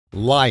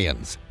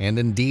Lions, and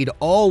indeed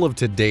all of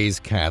today's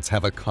cats,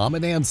 have a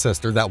common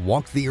ancestor that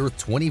walked the earth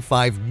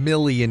 25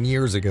 million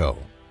years ago.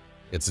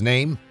 Its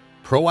name?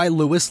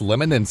 Proailurus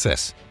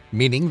Lemanensis,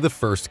 meaning the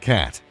first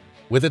cat.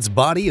 With its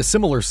body a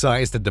similar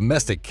size to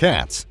domestic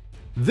cats,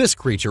 this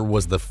creature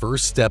was the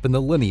first step in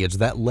the lineage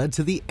that led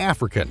to the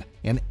African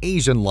and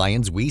Asian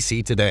lions we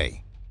see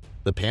today.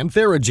 The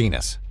Panthera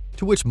genus,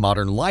 to which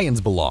modern lions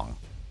belong,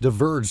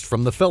 diverged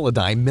from the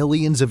Felidae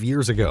millions of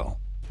years ago,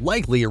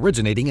 likely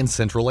originating in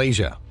Central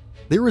Asia.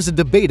 There is a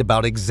debate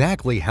about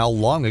exactly how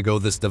long ago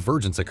this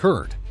divergence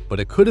occurred, but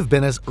it could have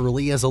been as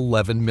early as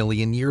 11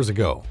 million years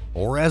ago,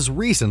 or as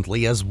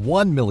recently as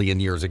 1 million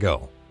years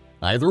ago.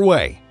 Either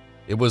way,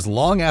 it was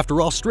long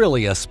after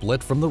Australia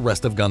split from the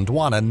rest of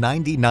Gondwana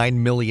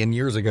 99 million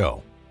years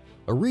ago.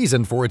 A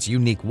reason for its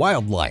unique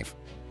wildlife,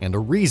 and a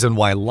reason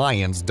why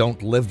lions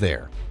don't live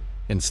there.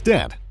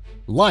 Instead,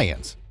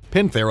 lions,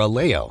 Panthera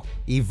leo,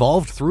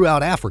 evolved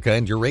throughout Africa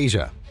and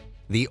Eurasia.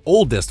 The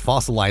oldest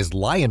fossilized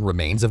lion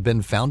remains have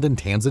been found in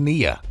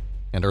Tanzania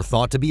and are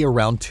thought to be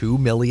around 2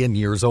 million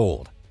years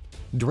old.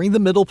 During the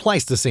Middle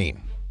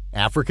Pleistocene,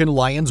 African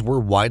lions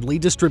were widely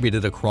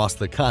distributed across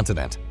the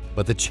continent,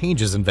 but the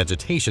changes in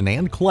vegetation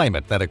and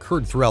climate that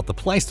occurred throughout the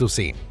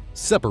Pleistocene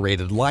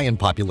separated lion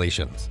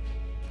populations.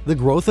 The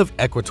growth of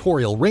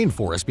equatorial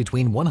rainforest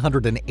between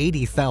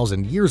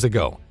 180,000 years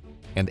ago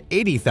and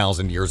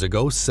 80,000 years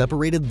ago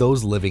separated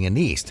those living in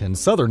East and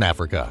Southern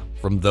Africa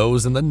from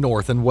those in the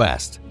North and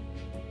West.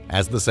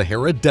 As the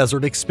Sahara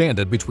Desert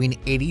expanded between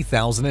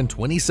 80,000 and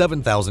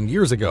 27,000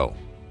 years ago,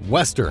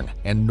 Western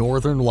and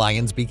Northern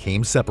lions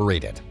became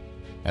separated.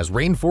 As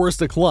rainforest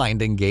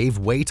declined and gave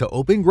way to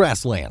open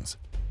grasslands,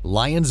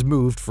 lions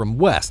moved from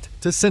West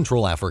to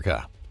Central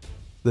Africa.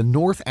 The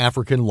North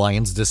African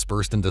lions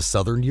dispersed into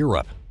Southern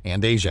Europe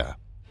and Asia.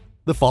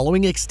 The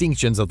following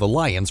extinctions of the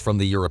lions from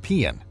the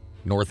European,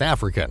 North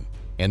African,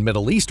 and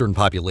Middle Eastern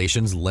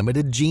populations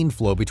limited gene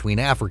flow between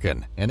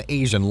African and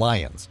Asian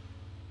lions,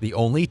 the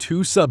only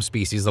two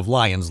subspecies of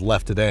lions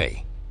left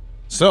today.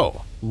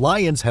 So,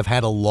 lions have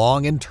had a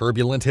long and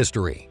turbulent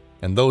history,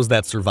 and those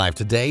that survive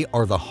today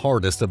are the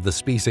hardest of the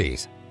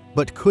species.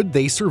 But could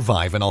they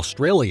survive in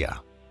Australia,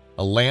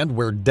 a land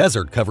where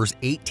desert covers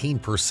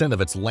 18%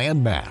 of its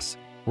land mass,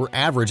 where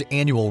average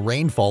annual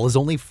rainfall is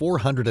only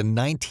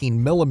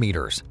 419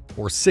 millimeters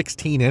or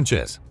 16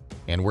 inches,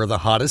 and where the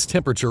hottest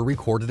temperature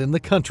recorded in the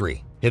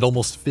country hit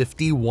almost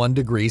 51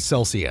 degrees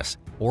Celsius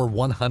or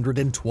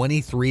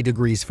 123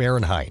 degrees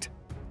Fahrenheit?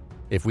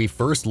 If we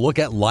first look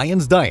at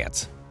lions'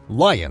 diets,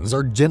 lions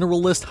are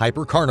generalist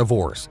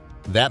hypercarnivores.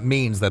 That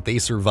means that they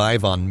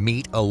survive on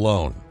meat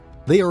alone.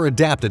 They are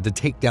adapted to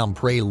take down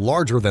prey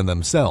larger than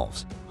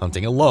themselves,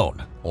 hunting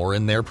alone or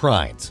in their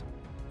prides.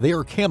 They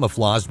are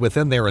camouflaged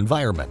within their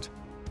environment.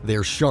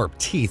 Their sharp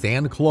teeth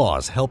and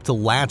claws help to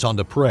latch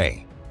onto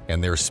prey,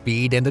 and their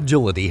speed and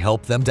agility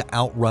help them to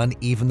outrun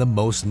even the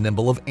most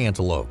nimble of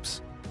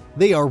antelopes.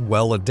 They are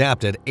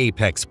well-adapted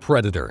apex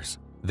predators.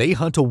 They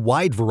hunt a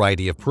wide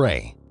variety of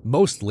prey,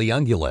 mostly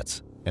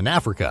ungulates. In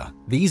Africa,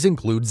 these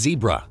include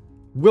zebra,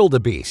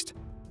 wildebeest,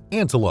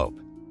 antelope,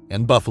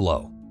 and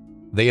buffalo.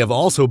 They have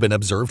also been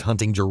observed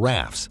hunting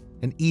giraffes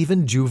and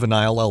even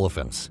juvenile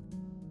elephants.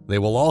 They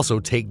will also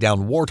take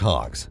down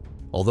warthogs,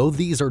 although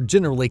these are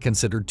generally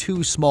considered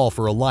too small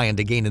for a lion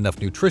to gain enough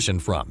nutrition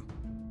from.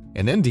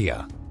 In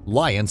India,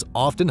 lions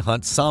often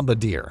hunt samba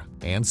deer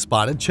and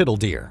spotted chital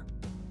deer.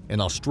 In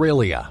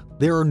Australia,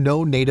 there are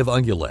no native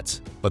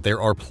ungulates, but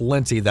there are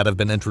plenty that have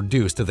been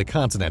introduced to the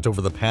continent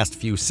over the past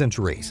few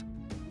centuries.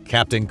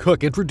 Captain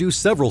Cook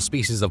introduced several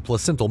species of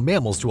placental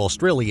mammals to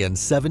Australia in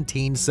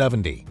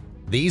 1770.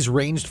 These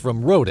ranged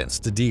from rodents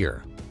to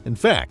deer. In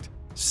fact,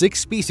 6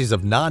 species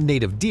of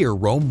non-native deer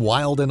roam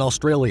wild in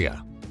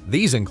Australia.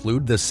 These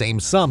include the same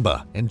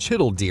samba and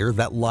chital deer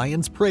that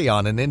lions prey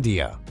on in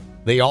India.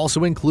 They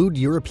also include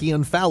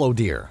European fallow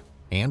deer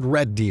and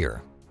red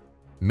deer.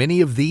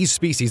 Many of these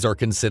species are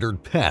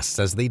considered pests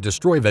as they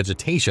destroy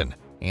vegetation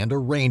and a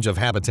range of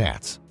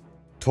habitats.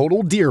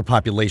 Total deer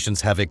populations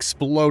have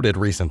exploded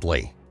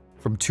recently,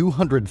 from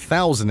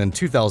 200,000 in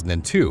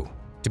 2002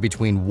 to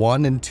between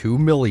 1 and 2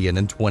 million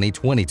in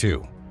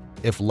 2022.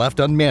 If left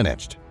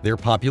unmanaged, their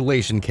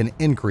population can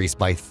increase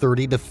by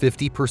 30 to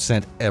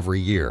 50%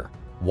 every year.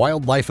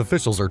 Wildlife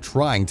officials are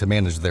trying to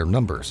manage their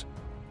numbers.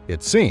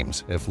 It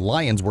seems if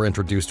lions were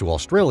introduced to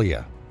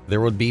Australia, there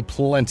would be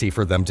plenty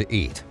for them to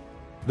eat.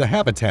 The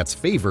habitats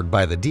favored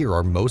by the deer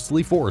are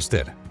mostly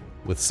forested,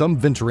 with some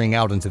venturing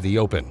out into the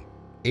open.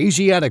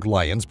 Asiatic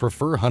lions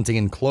prefer hunting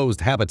in closed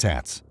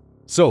habitats,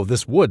 so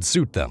this would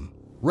suit them.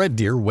 Red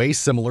deer weigh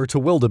similar to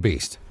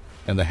wildebeest,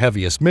 and the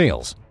heaviest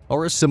males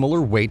are a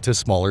similar weight to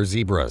smaller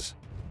zebras.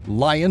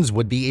 Lions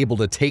would be able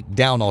to take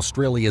down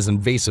Australia's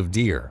invasive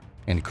deer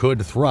and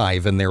could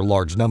thrive in their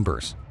large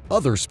numbers.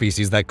 Other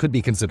species that could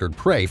be considered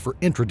prey for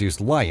introduced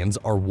lions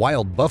are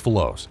wild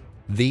buffaloes.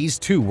 These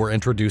too were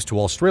introduced to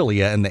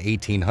Australia in the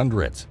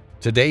 1800s.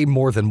 Today,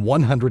 more than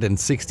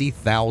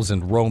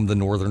 160,000 roam the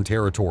Northern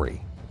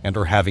Territory and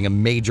are having a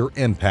major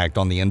impact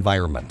on the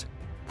environment.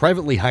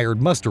 Privately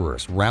hired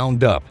musterers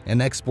round up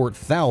and export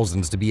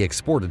thousands to be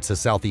exported to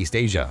Southeast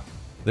Asia.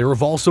 There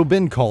have also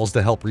been calls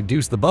to help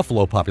reduce the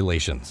buffalo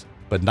populations,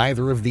 but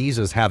neither of these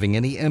is having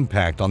any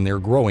impact on their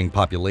growing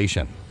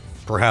population.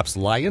 Perhaps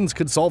lions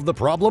could solve the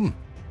problem?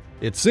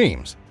 It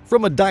seems,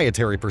 from a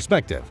dietary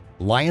perspective,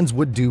 lions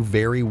would do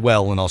very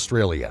well in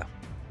Australia.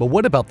 But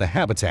what about the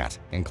habitat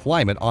and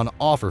climate on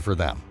offer for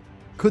them?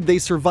 Could they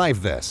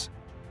survive this?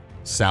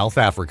 South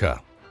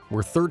Africa,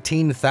 where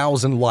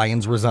 13,000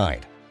 lions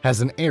reside,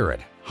 has an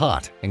arid,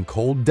 hot, and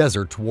cold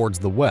desert towards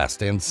the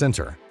west and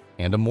center,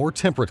 and a more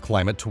temperate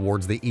climate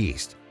towards the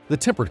east. The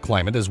temperate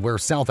climate is where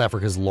South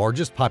Africa's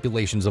largest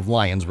populations of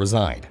lions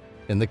reside,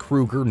 in the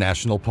Kruger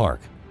National Park.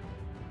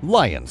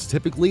 Lions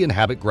typically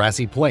inhabit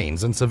grassy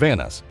plains and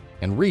savannas,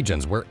 and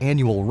regions where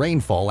annual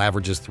rainfall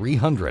averages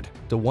 300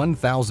 to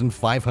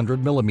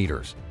 1,500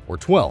 millimeters, or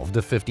 12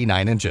 to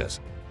 59 inches.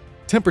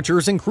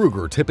 Temperatures in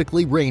Kruger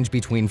typically range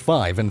between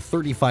 5 and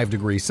 35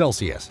 degrees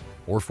Celsius,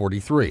 or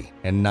 43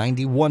 and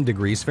 91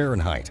 degrees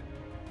Fahrenheit.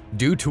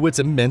 Due to its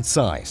immense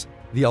size,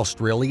 the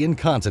Australian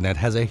continent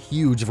has a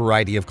huge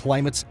variety of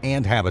climates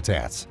and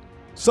habitats,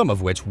 some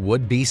of which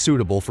would be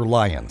suitable for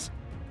lions.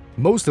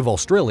 Most of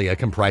Australia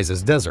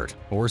comprises desert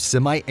or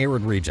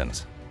semi-arid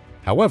regions.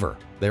 However,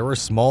 there are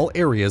small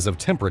areas of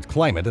temperate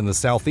climate in the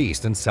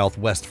southeast and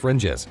southwest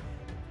fringes.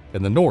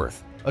 In the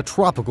north, a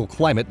tropical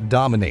climate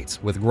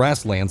dominates with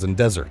grasslands and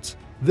deserts.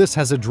 This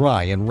has a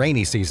dry and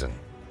rainy season,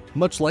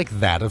 much like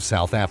that of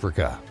South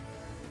Africa.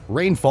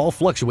 Rainfall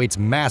fluctuates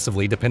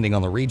massively depending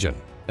on the region.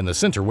 In the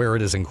center, where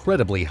it is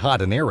incredibly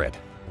hot and arid,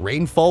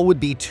 rainfall would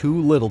be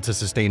too little to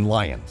sustain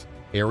lions.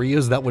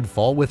 Areas that would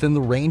fall within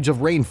the range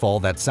of rainfall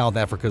that South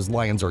Africa's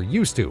lions are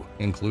used to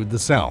include the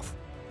south,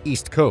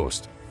 east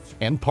coast,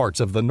 and parts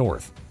of the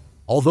north.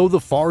 Although the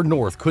far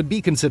north could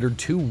be considered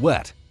too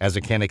wet, as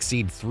it can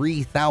exceed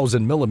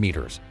 3,000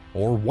 millimeters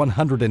or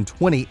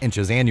 120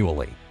 inches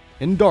annually.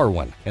 In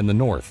Darwin, in the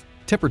north,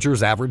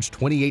 temperatures average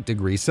 28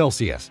 degrees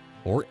Celsius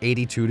or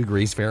 82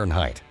 degrees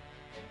Fahrenheit.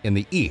 In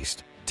the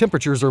east,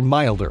 temperatures are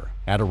milder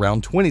at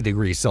around 20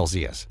 degrees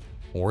Celsius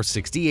or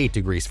 68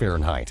 degrees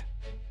Fahrenheit.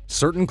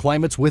 Certain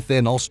climates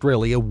within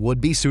Australia would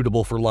be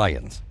suitable for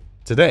lions.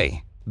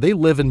 Today, they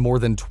live in more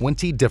than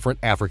 20 different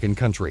African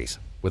countries,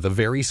 with a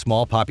very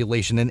small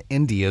population in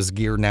India's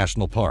Gir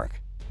National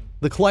Park.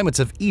 The climates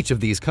of each of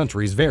these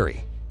countries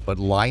vary, but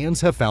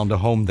lions have found a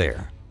home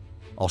there.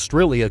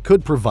 Australia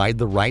could provide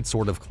the right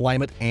sort of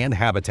climate and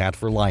habitat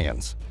for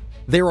lions.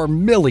 There are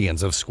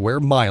millions of square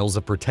miles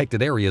of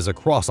protected areas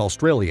across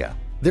Australia.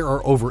 There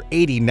are over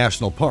 80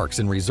 national parks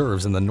and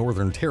reserves in the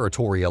Northern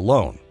Territory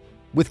alone,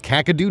 with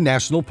Kakadu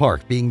National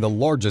Park being the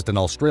largest in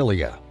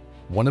Australia.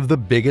 One of the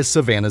biggest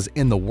savannas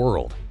in the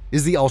world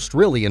is the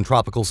Australian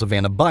tropical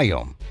savanna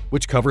biome,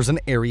 which covers an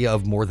area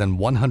of more than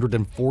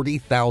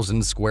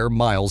 140,000 square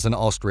miles in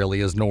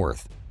Australia's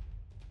north.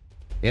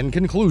 In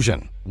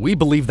conclusion, we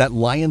believe that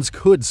lions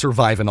could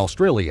survive in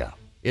Australia.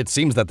 It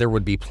seems that there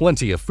would be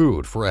plenty of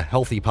food for a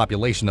healthy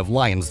population of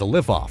lions to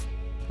live off,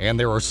 and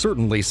there are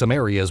certainly some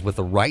areas with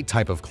the right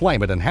type of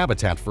climate and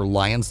habitat for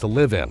lions to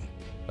live in.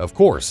 Of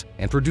course,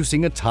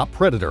 introducing a top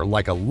predator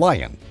like a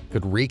lion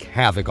could wreak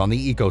havoc on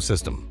the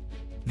ecosystem.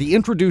 The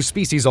introduced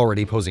species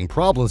already posing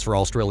problems for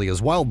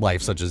Australia's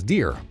wildlife, such as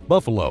deer,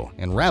 buffalo,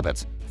 and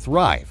rabbits,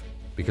 thrive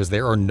because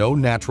there are no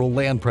natural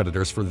land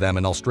predators for them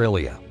in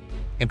Australia.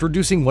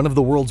 Introducing one of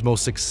the world's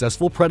most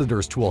successful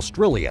predators to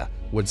Australia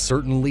would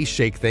certainly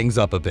shake things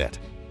up a bit.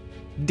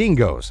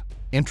 Dingoes,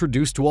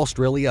 introduced to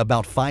Australia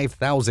about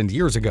 5,000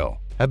 years ago,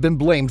 have been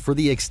blamed for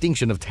the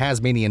extinction of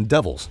Tasmanian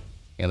devils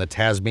and the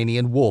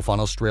Tasmanian wolf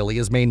on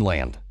Australia's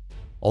mainland.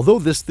 Although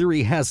this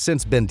theory has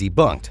since been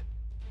debunked,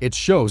 it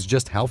shows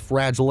just how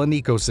fragile an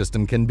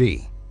ecosystem can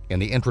be, and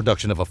the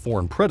introduction of a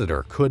foreign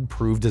predator could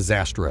prove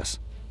disastrous.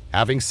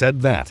 Having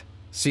said that,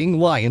 seeing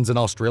lions in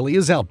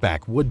Australia's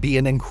outback would be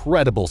an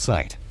incredible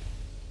sight.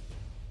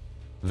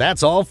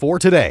 That's all for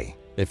today.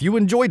 If you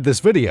enjoyed this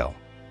video,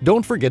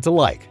 don't forget to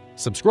like,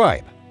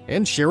 subscribe,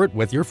 and share it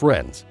with your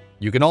friends.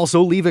 You can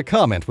also leave a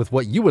comment with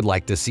what you would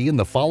like to see in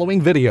the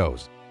following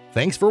videos.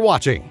 Thanks for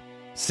watching.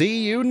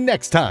 See you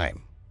next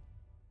time.